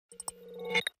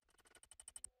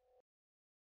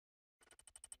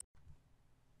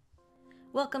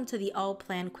Welcome to the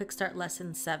Allplan QuickStart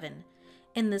Lesson 7.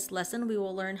 In this lesson, we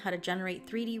will learn how to generate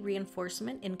 3D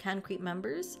reinforcement in concrete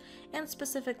members and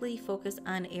specifically focus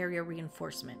on area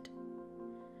reinforcement.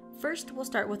 First, we'll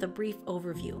start with a brief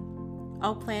overview.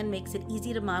 Allplan makes it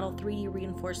easy to model 3D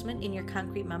reinforcement in your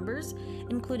concrete members,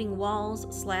 including walls,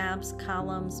 slabs,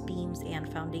 columns, beams, and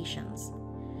foundations.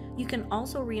 You can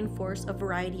also reinforce a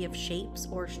variety of shapes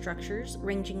or structures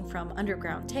ranging from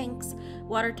underground tanks,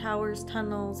 water towers,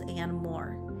 tunnels, and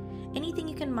more. Anything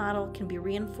you can model can be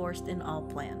reinforced in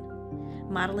Allplan.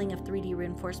 Modeling of 3D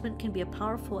reinforcement can be a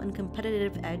powerful and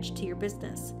competitive edge to your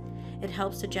business. It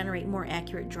helps to generate more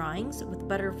accurate drawings with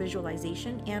better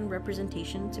visualization and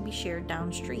representation to be shared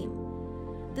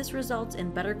downstream. This results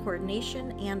in better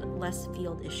coordination and less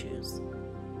field issues.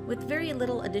 With very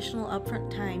little additional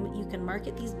upfront time, you can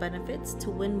market these benefits to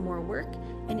win more work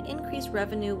and increase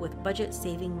revenue with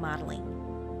budget-saving modeling.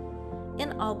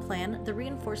 In Allplan, the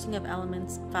reinforcing of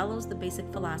elements follows the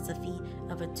basic philosophy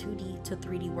of a 2D to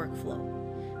 3D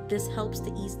workflow. This helps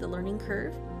to ease the learning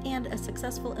curve and a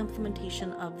successful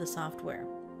implementation of the software.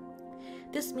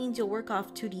 This means you'll work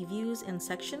off 2D views and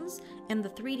sections, and the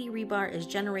 3D rebar is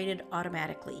generated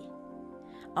automatically.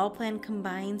 Allplan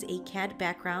combines a CAD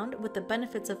background with the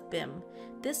benefits of BIM.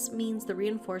 This means the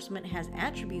reinforcement has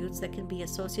attributes that can be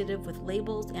associative with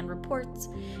labels and reports,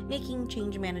 making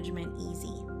change management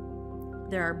easy.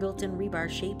 There are built-in rebar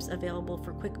shapes available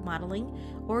for quick modeling,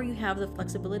 or you have the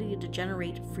flexibility to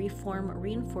generate freeform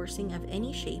reinforcing of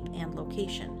any shape and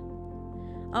location.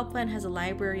 Allplan has a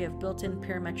library of built-in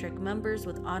parametric members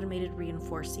with automated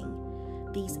reinforcing.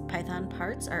 These Python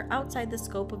parts are outside the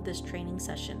scope of this training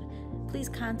session. Please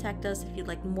contact us if you'd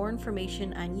like more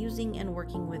information on using and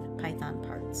working with Python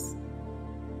parts.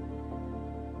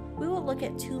 We will look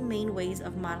at two main ways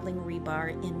of modeling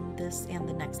rebar in this and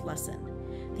the next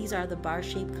lesson. These are the bar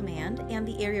shape command and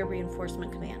the area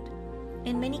reinforcement command.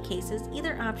 In many cases,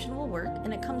 either option will work,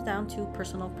 and it comes down to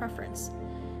personal preference.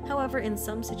 However, in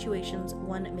some situations,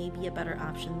 one may be a better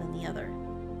option than the other.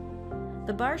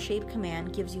 The bar shape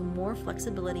command gives you more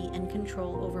flexibility and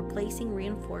control over placing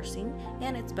reinforcing,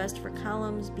 and it's best for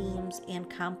columns, beams, and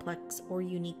complex or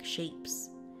unique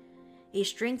shapes. A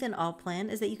strength in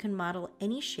Allplan is that you can model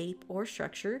any shape or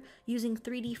structure using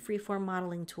 3D freeform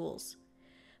modeling tools.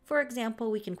 For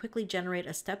example, we can quickly generate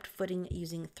a stepped footing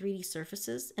using 3D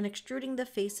surfaces and extruding the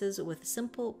faces with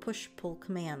simple push-pull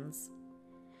commands.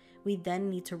 We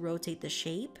then need to rotate the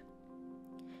shape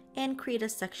and create a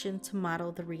section to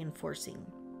model the reinforcing.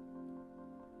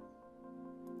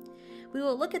 We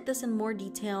will look at this in more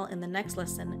detail in the next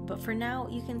lesson, but for now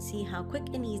you can see how quick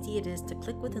and easy it is to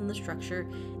click within the structure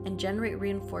and generate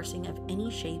reinforcing of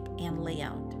any shape and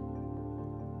layout.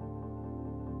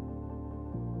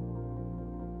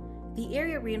 The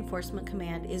area reinforcement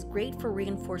command is great for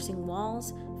reinforcing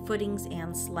walls, footings,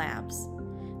 and slabs.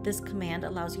 This command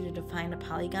allows you to define a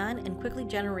polygon and quickly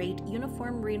generate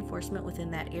uniform reinforcement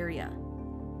within that area.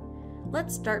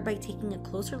 Let's start by taking a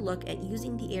closer look at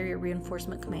using the area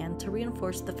reinforcement command to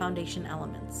reinforce the foundation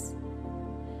elements.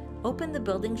 Open the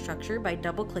building structure by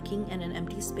double-clicking in an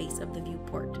empty space of the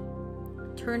viewport.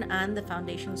 Turn on the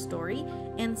foundation story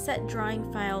and set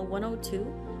drawing file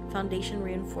 102, foundation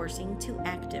reinforcing, to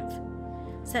active.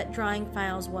 Set drawing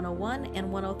files 101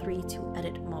 and 103 to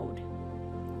edit mode.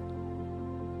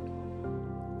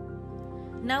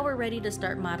 Now we're ready to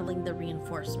start modeling the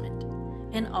reinforcement.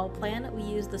 In Allplan, we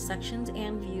use the sections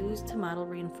and views to model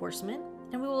reinforcement,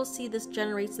 and we will see this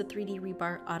generates the 3D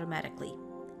rebar automatically.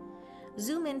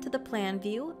 Zoom into the plan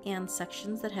view and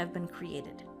sections that have been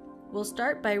created. We'll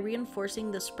start by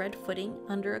reinforcing the spread footing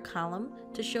under a column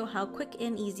to show how quick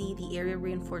and easy the area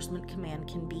reinforcement command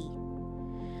can be.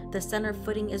 The center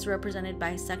footing is represented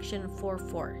by section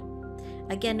 44.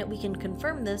 Again, we can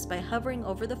confirm this by hovering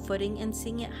over the footing and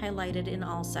seeing it highlighted in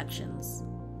all sections.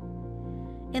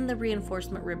 In the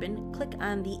reinforcement ribbon, click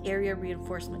on the area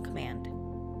reinforcement command.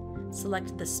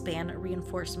 Select the span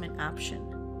reinforcement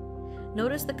option.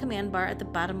 Notice the command bar at the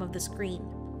bottom of the screen.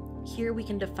 Here we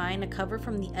can define a cover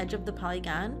from the edge of the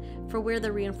polygon for where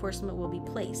the reinforcement will be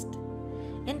placed.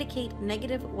 Indicate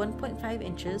 -1.5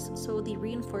 inches so the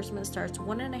reinforcement starts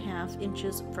 1.5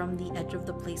 inches from the edge of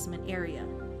the placement area.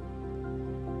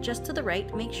 Just to the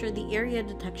right, make sure the area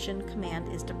detection command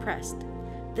is depressed.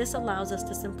 This allows us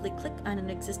to simply click on an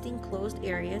existing closed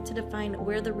area to define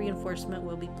where the reinforcement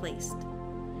will be placed.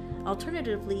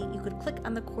 Alternatively, you could click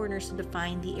on the corners to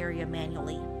define the area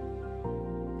manually.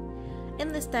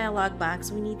 In this dialog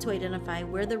box, we need to identify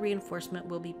where the reinforcement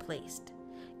will be placed.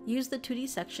 Use the 2D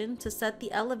section to set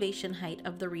the elevation height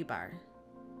of the rebar.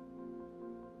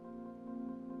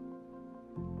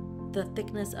 the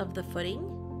thickness of the footing,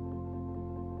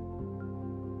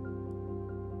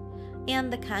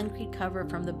 and the concrete cover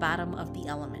from the bottom of the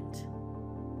element.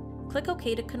 Click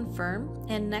OK to confirm,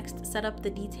 and next set up the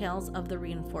details of the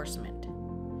reinforcement.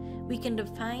 We can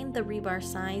define the rebar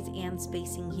size and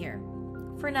spacing here.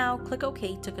 For now, click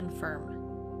OK to confirm.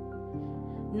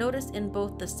 Notice in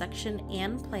both the section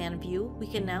and plan view, we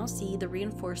can now see the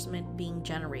reinforcement being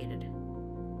generated.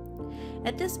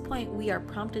 At this point, we are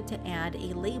prompted to add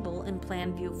a label in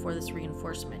plan view for this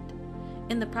reinforcement.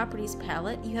 In the Properties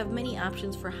palette, you have many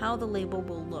options for how the label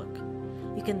will look.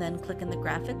 You can then click in the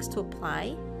graphics to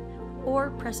apply,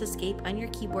 or press Escape on your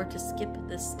keyboard to skip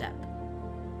this step.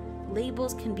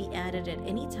 Labels can be added at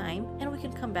any time, and we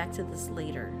can come back to this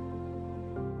later.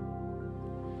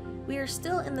 We are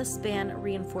still in the span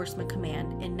reinforcement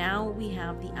command, and now we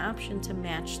have the option to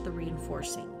match the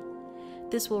reinforcing.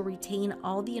 This will retain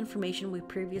all the information we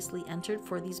previously entered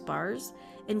for these bars,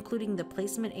 including the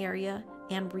placement area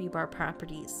and rebar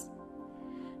properties.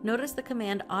 Notice the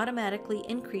command automatically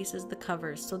increases the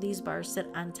covers so these bars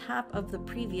sit on top of the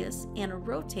previous and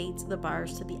rotates the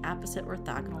bars to the opposite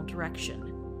orthogonal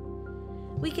direction.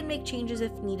 We can make changes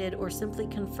if needed or simply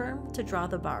confirm to draw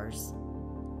the bars.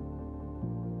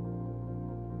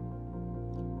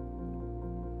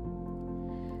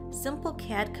 Simple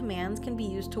CAD commands can be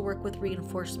used to work with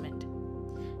reinforcement.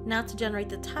 Now to generate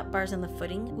the top bars in the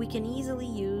footing, we can easily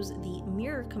use the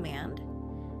mirror command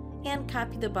and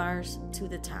copy the bars to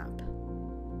the top.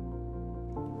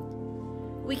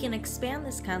 We can expand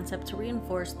this concept to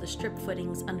reinforce the strip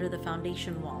footings under the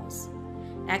foundation walls.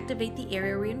 Activate the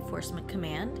area reinforcement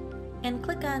command and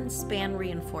click on Span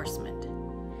Reinforcement.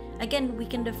 Again, we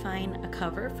can define a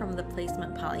cover from the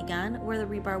placement polygon where the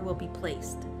rebar will be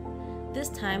placed. This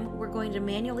time, we're going to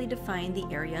manually define the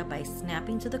area by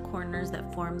snapping to the corners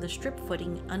that form the strip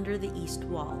footing under the east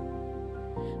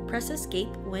wall. Press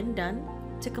Escape when done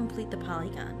to complete the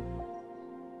polygon.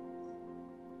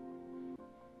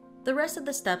 The rest of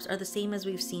the steps are the same as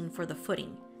we've seen for the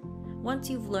footing. Once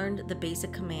you've learned the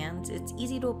basic commands, it's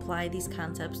easy to apply these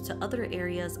concepts to other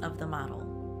areas of the model.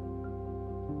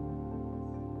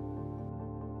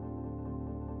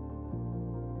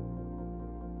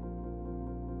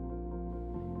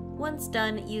 Once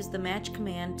done, use the Match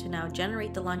command to now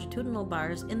generate the longitudinal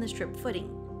bars in the strip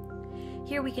footing.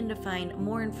 Here we can define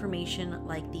more information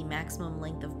like the maximum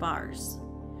length of bars.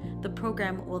 The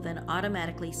program will then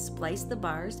automatically splice the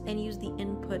bars and use the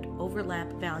input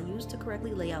overlap values to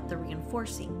correctly lay out the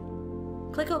reinforcing.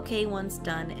 Click OK once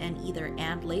done and either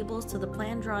add labels to the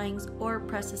plan drawings or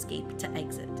press Escape to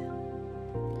exit.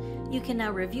 You can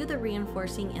now review the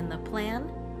reinforcing in the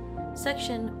plan,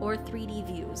 section, or 3D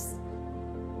views.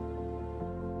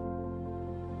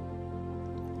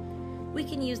 We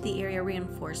can use the area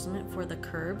reinforcement for the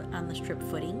curb on the strip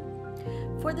footing.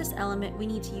 For this element, we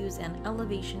need to use an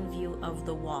elevation view of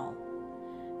the wall.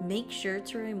 Make sure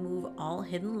to remove all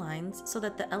hidden lines so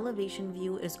that the elevation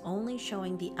view is only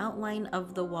showing the outline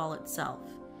of the wall itself.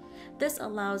 This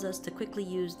allows us to quickly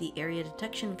use the area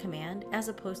detection command as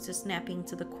opposed to snapping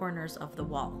to the corners of the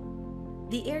wall.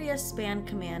 The area span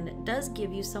command does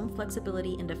give you some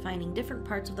flexibility in defining different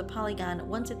parts of the polygon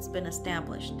once it's been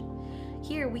established.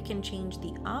 Here we can change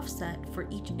the offset for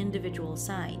each individual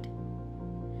side.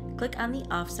 Click on the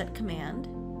Offset command.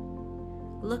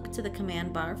 Look to the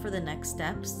command bar for the next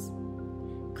steps.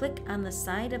 Click on the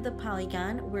side of the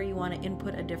polygon where you want to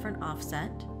input a different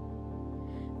offset.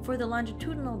 For the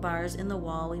longitudinal bars in the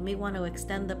wall, we may want to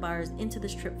extend the bars into the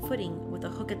strip footing with a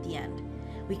hook at the end.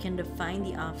 We can define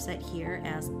the offset here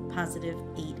as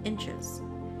 +8 inches.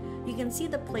 You can see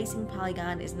the placing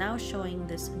polygon is now showing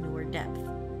this newer depth.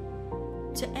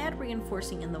 To add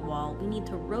reinforcing in the wall, we need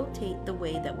to rotate the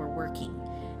way that we're working.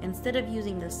 Instead of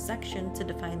using this section to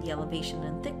define the elevation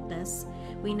and thickness,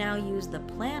 we now use the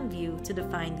plan view to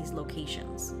define these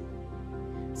locations.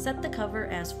 Set the cover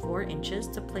as 4 inches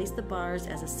to place the bars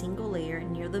as a single layer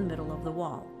near the middle of the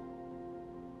wall.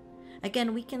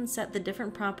 Again, we can set the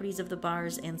different properties of the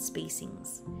bars and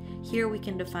spacings. Here we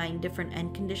can define different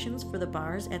end conditions for the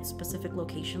bars at specific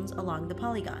locations along the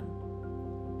polygon.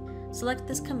 Select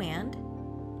this command,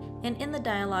 and in the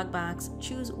dialog box,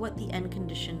 choose what the end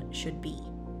condition should be.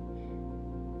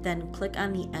 Then click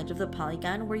on the edge of the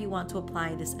polygon where you want to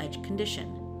apply this edge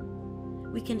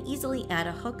condition. We can easily add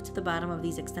a hook to the bottom of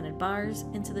these extended bars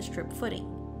into the strip footing.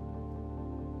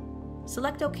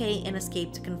 Select OK and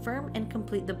Escape to confirm and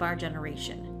complete the bar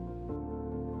generation.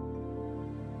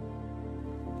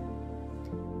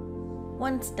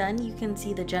 Once done, you can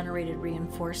see the generated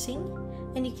reinforcing,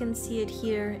 and you can see it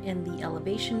here in the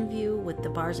elevation view with the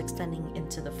bars extending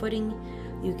into the footing.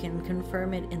 You can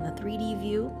confirm it in the 3D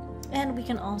view, and we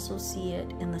can also see it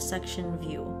in the section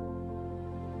view.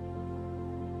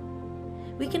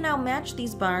 We can now match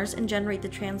these bars and generate the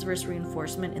transverse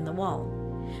reinforcement in the wall.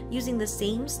 Using the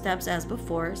same steps as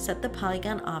before, set the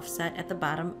polygon offset at the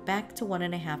bottom back to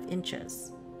 1.5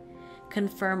 inches.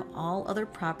 Confirm all other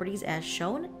properties as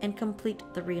shown and complete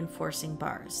the reinforcing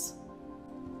bars.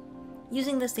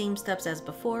 Using the same steps as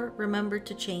before, remember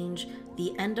to change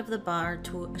the end of the bar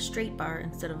to a straight bar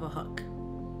instead of a hook.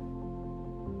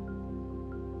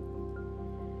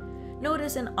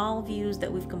 Notice in all views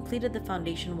that we've completed the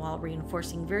foundation wall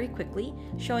reinforcing very quickly,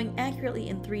 showing accurately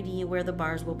in 3D where the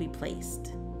bars will be placed.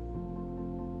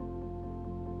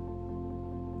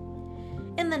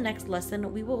 In the next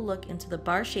lesson, we will look into the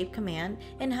bar shape command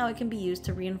and how it can be used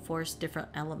to reinforce different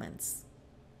elements.